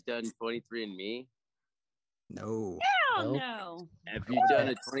you guys done 23andMe? No. Hell no. If you've done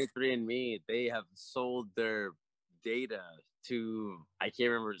a 23andMe, they have sold their data to, I can't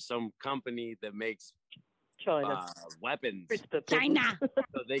remember, some company that makes China weapons. China.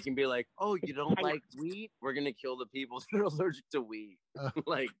 So they can be like, oh, you don't like wheat? We're going to kill the people that are allergic to wheat.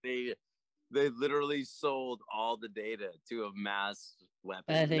 Like they literally sold all the data to a mass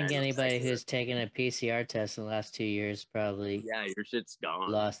weapon. I think anybody who's taken a PCR test in the last 2 years probably your shit's gone.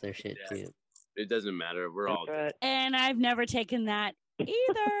 Lost their shit too. It doesn't matter. We're all dead. And I've never taken that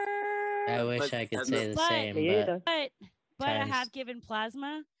either. I wish I could say the same, but I have given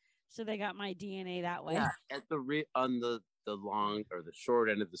plasma, so they got my DNA that way. Yeah, at on the long or the short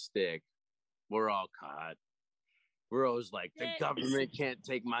end of the stick, we're all caught. We're always like, the government can't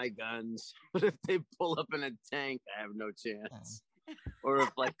take my guns, but if they pull up in a tank, I have no chance. Or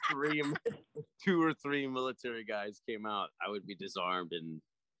if like 2 or 3 military guys came out, I would be disarmed and.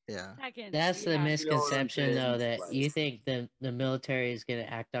 Yeah, that's the misconception, though, that you think the military is going to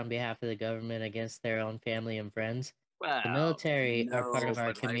act on behalf of the government against their own family and friends. Well, the military are part of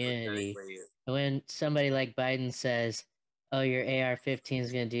our community. When somebody like Biden says, oh, your AR-15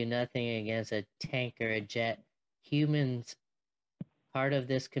 is going to do nothing against a tank or a jet. Humans, part of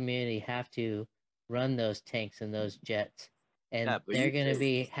this community, have to run those tanks and those jets. And Yeah, but they're you going to say-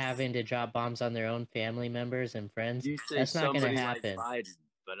 be having to drop bombs on their own family members and friends. You say That's not going to somebody like happen. Biden,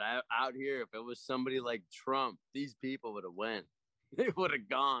 but out here, if it was somebody like Trump, these people would have went. They would have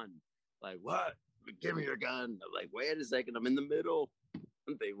gone. Like, what? Give me your gun. I'm like, wait a second, I'm in the middle.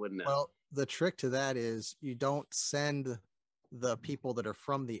 They wouldn't have. Well, the trick to that is you don't send the people that are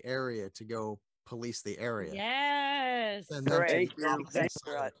from the area to go police the area. Yes. And then Correct. to Thank you. drop Exactly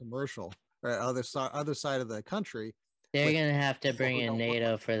inside right. the commercial or other side of the country. They're with going to have to people bring who in don't look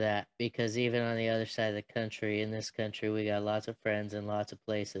NATO like for that, because even on the other side of the country, in this country, we got lots of friends in lots of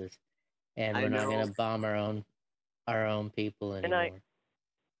places, and I we're not going know. to bomb our own people And anymore.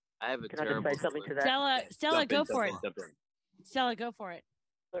 I have a Can I terrible. just say something to that? Stella, Jump in, go jump for in, it. jump in. Stella, go for it.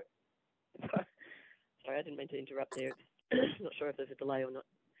 Sorry, I didn't mean to interrupt there. Not sure if there's a delay or not.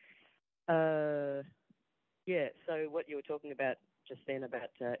 Yeah, so what you were talking about just then about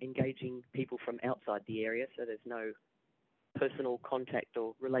engaging people from outside the area, so there's no personal contact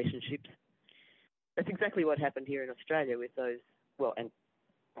or relationships. That's exactly what happened here in Australia with those, well, and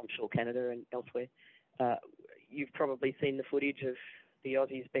I'm sure Canada and elsewhere. You've probably seen the footage of the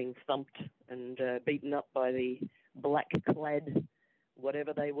Aussies being thumped and beaten up by the black-clad,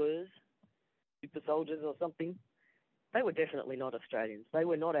 whatever they were, super soldiers or something. They were definitely not Australians. They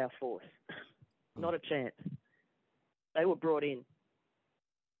were not our force. Not a chance. They were brought in.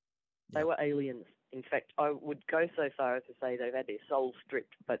 They were aliens. In fact, I would go so far as to say they've had their souls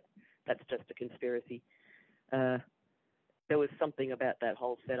stripped, but that's just a conspiracy. There was something about that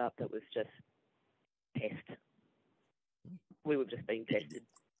whole setup that was just test. We were just being tested.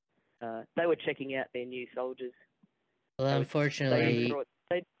 They were checking out their new soldiers. Well, unfortunately,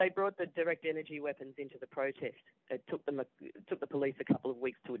 They brought the direct energy weapons into the protest. It took the police a couple of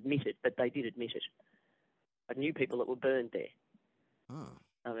weeks to admit it, but they did admit it. I knew people that were burned there.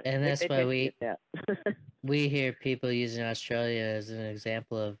 and that's why out. we hear people using Australia as an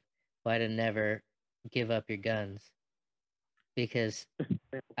example of why to never give up your guns, because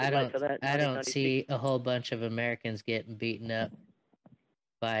I don't see a whole bunch of Americans getting beaten up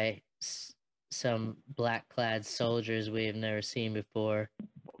by some black-clad soldiers we have never seen before,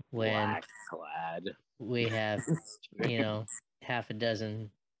 when Black-clad. we have, half a dozen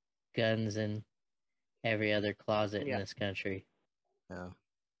guns in every other closet in this country. Yeah.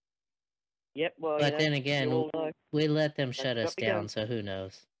 Yep. Well, but then again, we let them shut us down, guns. so who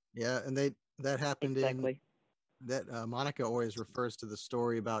knows? Yeah, and that happened Exactly. that Monica always refers to the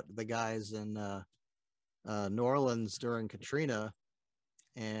story about the guys in New Orleans during Katrina,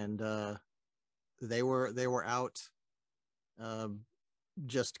 and they were out,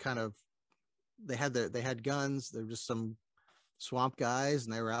 just kind of, they had guns. They were just some swamp guys,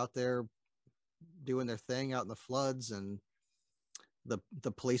 and they were out there doing their thing out in the floods, and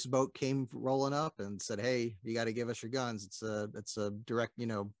the police boat came rolling up and said, "Hey, you got to give us your guns. It's a direct,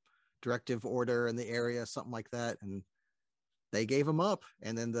 directive order in the area," something like that. And they gave them up,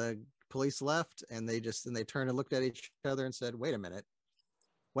 and then the police left, and they turned and looked at each other and said, "Wait a minute,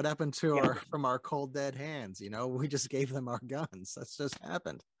 what happened to our cold dead hands? We just gave them our guns. That's just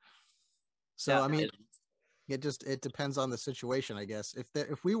happened." So I mean, it depends on the situation, I guess.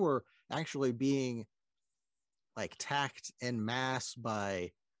 If we were actually being like attacked en masse by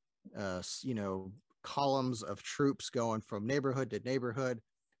columns of troops going from neighborhood to neighborhood,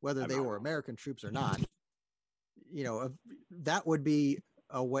 whether they were American troops or not, that would be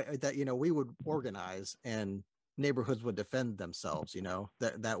a way that we would organize and neighborhoods would defend themselves.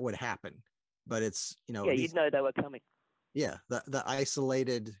 That would happen. But it's you'd know they were coming. Yeah, the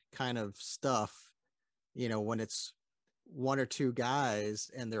isolated kind of stuff, when it's one or two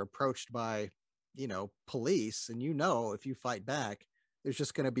guys and they're approached by police, and if you fight back, there's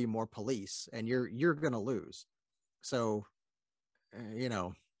just going to be more police and you're going to lose. So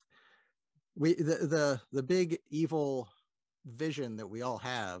the big evil vision that we all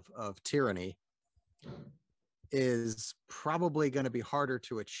have of tyranny is probably going to be harder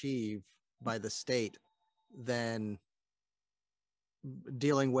to achieve by the state than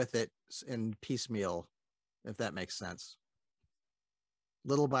dealing with it in piecemeal, if that makes sense.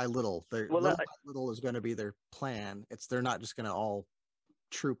 Little by little, little by little is going to be their plan. They're not just going to all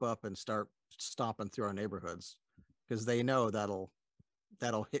troop up and start stomping through our neighborhoods, because they know that'll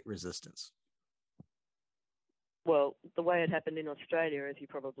hit resistance. Well, the way it happened in Australia, as you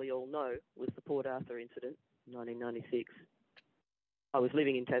probably all know, was the Port Arthur incident, 1996. I was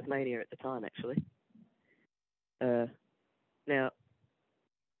living in Tasmania at the time, actually. Now,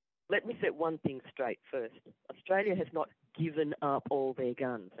 let me set one thing straight first. Australia has not given up all their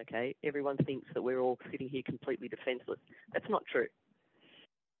guns, okay? Everyone thinks that we're all sitting here completely defenseless. That's not true.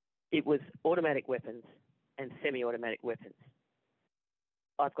 It was automatic weapons and semi-automatic weapons.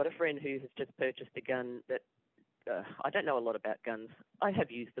 I've got a friend who has just purchased a gun that I don't know a lot about guns. I have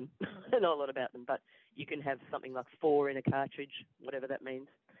used them. I know a lot about them, but you can have something like 4 in a cartridge, whatever that means.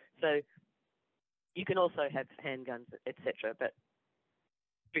 So you can also have handguns, etc., but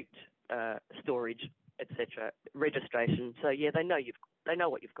strict storage, etc., registration. So yeah, they know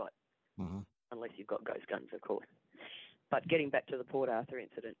what you've got, unless you've got ghost guns, of course. But getting back to the Port Arthur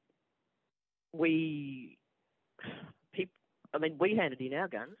incident, we handed in our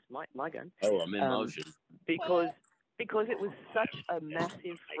guns, my gun. Oh, I'm in motion. Because it was such a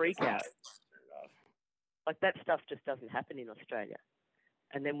massive freak out. Like, that stuff just doesn't happen in Australia.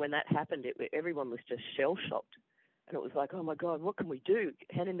 And then when that happened, everyone was just shell-shocked. And it was like, oh, my God, what can we do?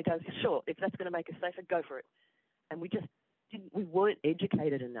 Hand in the guns. Sure, if that's going to make us safer, go for it. And we just we weren't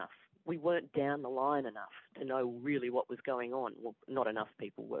educated enough. We weren't down the line enough to know really what was going on. Well, not enough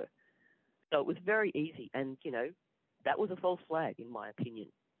people were. So it was very easy. And, you know, that was a false flag, in my opinion.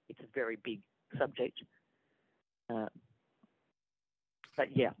 It's a very big subject.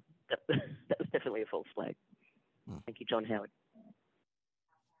 But, yeah, that was definitely a false flag. Thank you, John Howard,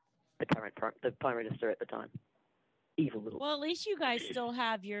 the Prime Minister at the time. Evil little. Well, at least you guys still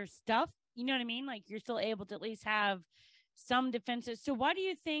have your stuff. You know what I mean? Like, you're still able to at least have some defenses. So why do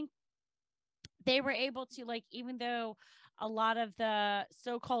you think they were able to, like, even though a lot of the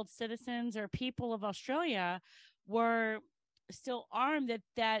so-called citizens or people of Australia were still armed,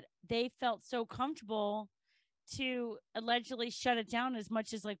 that they felt so comfortable to allegedly shut it down as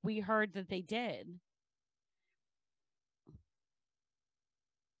much as, like, we heard that they did?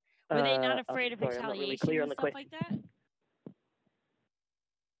 Were they not afraid of retaliation really and stuff like that?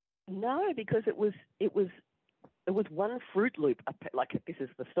 No, because it was one Fruit Loop. Like, this is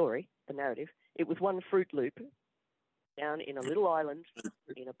the story, the narrative. It was one Fruit Loop down in a little island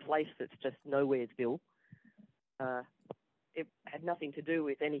in a place that's just nowheresville. It had nothing to do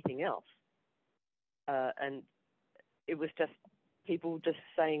with anything else. And it was just people just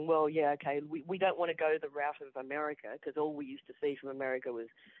saying, well, yeah, okay, we don't want to go the route of America, because all we used to see from America was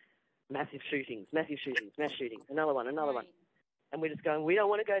massive shootings, mass shootings, another one. And we're just going, we don't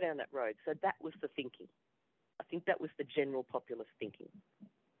want to go down that road. So that was the thinking. I think that was the general populace thinking.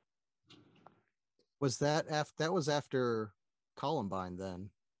 Was that was after Columbine then?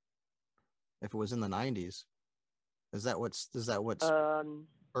 If it was in the 90s, is that what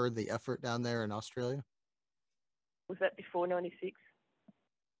spurred the effort down there in Australia? Was that before 96?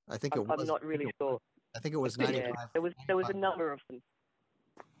 I think it was. I'm not really sure. I think it was 95. Yeah, there was a number of them.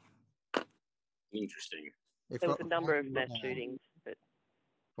 Interesting. There was a number of mass shootings. But if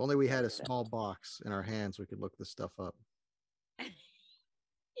only we had a small box in our hands, we could look this stuff up.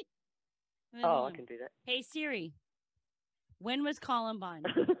 Oh, I can do that. Hey, Siri, when was Columbine?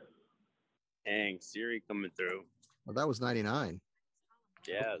 Dang, Siri coming through. Well, that was 99.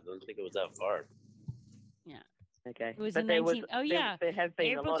 Yeah, I don't think it was that far. Yeah. Okay. It was but in there 19... Oh, yeah. There have been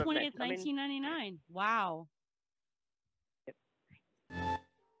April a lot 20th, of 1999. Wow. Yep.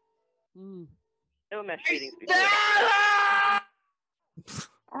 There were mass shootings before.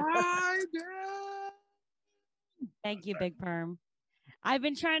 Thank you, Big Perm. I've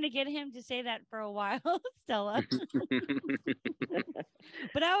been trying to get him to say that for a while, Stella.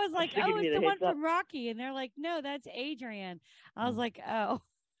 But I was like, oh, it's the one from Rocky. And they're like, no, that's Adrian. I was like, oh.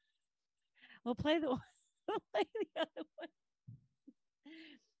 We'll play the other one.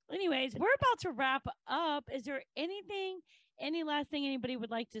 Anyways, we're about to wrap up. Is there any last thing anybody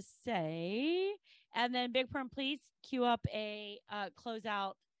would like to say? And then, Big Perm, please cue up a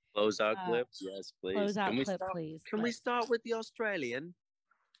closeout. Closeout clip? Yes, please. Closeout clip, please. Can we start with the Australian?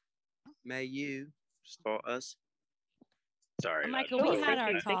 May you start us? Sorry. Michael, we had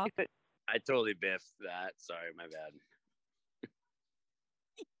our talk. I totally biffed that. Sorry, my bad.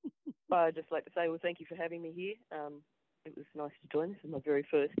 I'd just like to say, well, thank you for having me here. It was nice to join. This is my very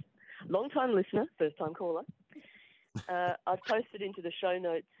first long-time listener, first-time caller. I've posted into the show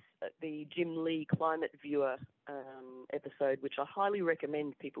notes the Jim Lee Climate Viewer episode, which I highly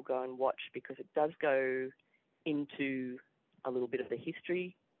recommend people go and watch, because it does go into a little bit of the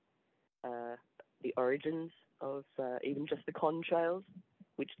history, the origins of even just the contrails,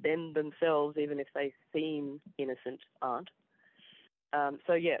 which then themselves, even if they seem innocent, aren't.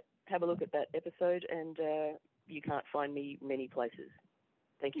 So, yeah, have a look at that episode, and you can't find me many places.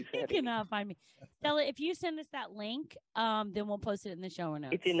 Thank you for having me. You cannot find me. Stella, if you send us that link, then we'll post it in the show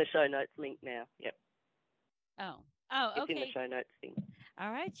notes. It's in the show notes link now. Yep. Oh, okay. It's in the show notes thing.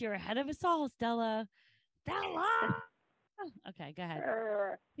 All right. You're ahead of us all, Stella. Stella! Okay, go ahead.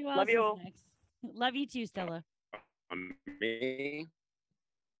 Arr. Who else Love you is all. next? Love you too, Stella. Me.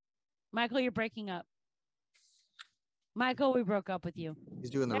 Michael, you're breaking up. Michael, we broke up with you. He's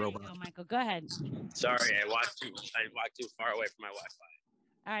doing the There you robot. go, Michael. Go ahead. Sorry, I walked too far away from my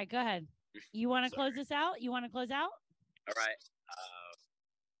Wi-Fi. All right, go ahead. You want to close this out? You want to close out? All right.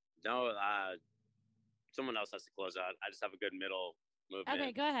 No, someone else has to close out. I just have a good middle movement.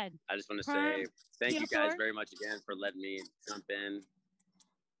 Okay, go ahead. I just want to Perm, say thank you guys Theodore. very much again for letting me jump in.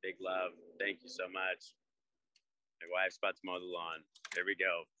 Big love. Thank you so much. My wife's about to mow the lawn. There we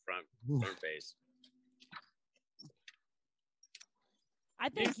go. Front face. I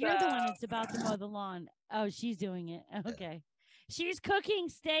think you're the one that's about to mow the lawn. Oh, she's doing it. Okay. She's cooking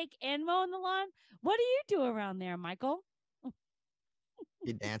steak and mowing the lawn. What do you do around there, Michael?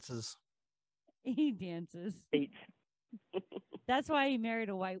 He dances. He dances. Eats. That's why he married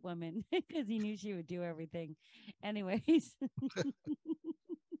a white woman, because he knew she would do everything. Anyways.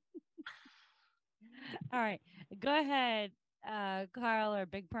 All right. Go ahead, Carl or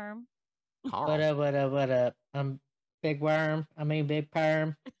Big Perm. What up? I'm Big Worm. Big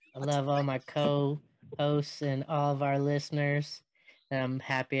Perm. I love all my co-hosts and all of our listeners. And I'm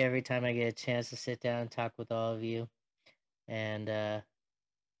happy every time I get a chance to sit down and talk with all of you. And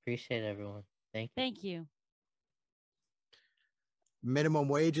appreciate everyone. Thank you. Thank you. Minimum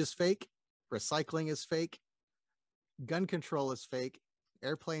wage is fake. Recycling is fake. Gun control is fake.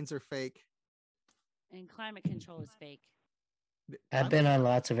 Airplanes are fake. And climate control is fake. I've been on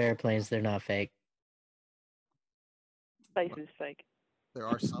lots of airplanes. They're not fake. Space is fake. There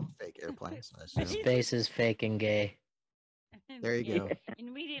are some fake airplanes. That's true. Space is fake and gay. There you go.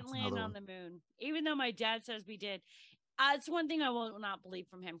 And we didn't That's land another on one. the moon, even though my dad says we did. It's one thing I will not believe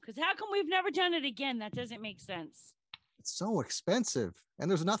from him, because how come we've never done it again? That doesn't make sense. It's so expensive, and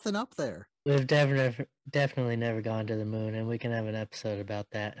there's nothing up there. We've definitely never gone to the moon, and we can have an episode about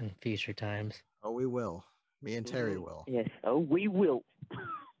that in future times. Oh, we will. Me and Terry will. Yes. Oh, we will.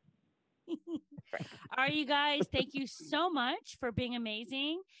 All right, you guys, thank you so much for being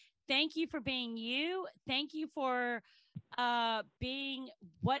amazing. Thank you for being you. Thank you for being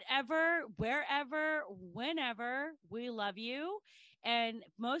whatever, wherever, whenever. We love you. And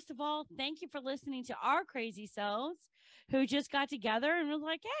most of all, thank you for listening to our crazy selves who just got together and was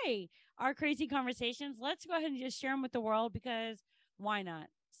like, hey, our crazy conversations, let's go ahead and just share them with the world, because why not?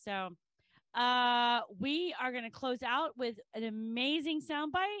 So we are going to close out with an amazing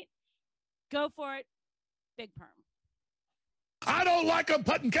soundbite. Go for it, Big Perm. I don't like them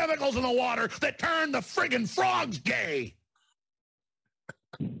putting chemicals in the water that turn the friggin' frogs gay.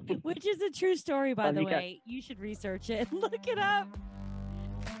 Which is a true story, by the you got- way. You should research it and look it up.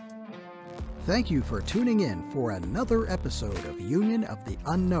 Thank you for tuning in for another episode of Union of the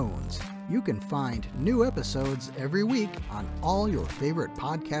Unknowns. You can find new episodes every week on all your favorite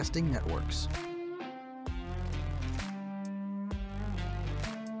podcasting networks.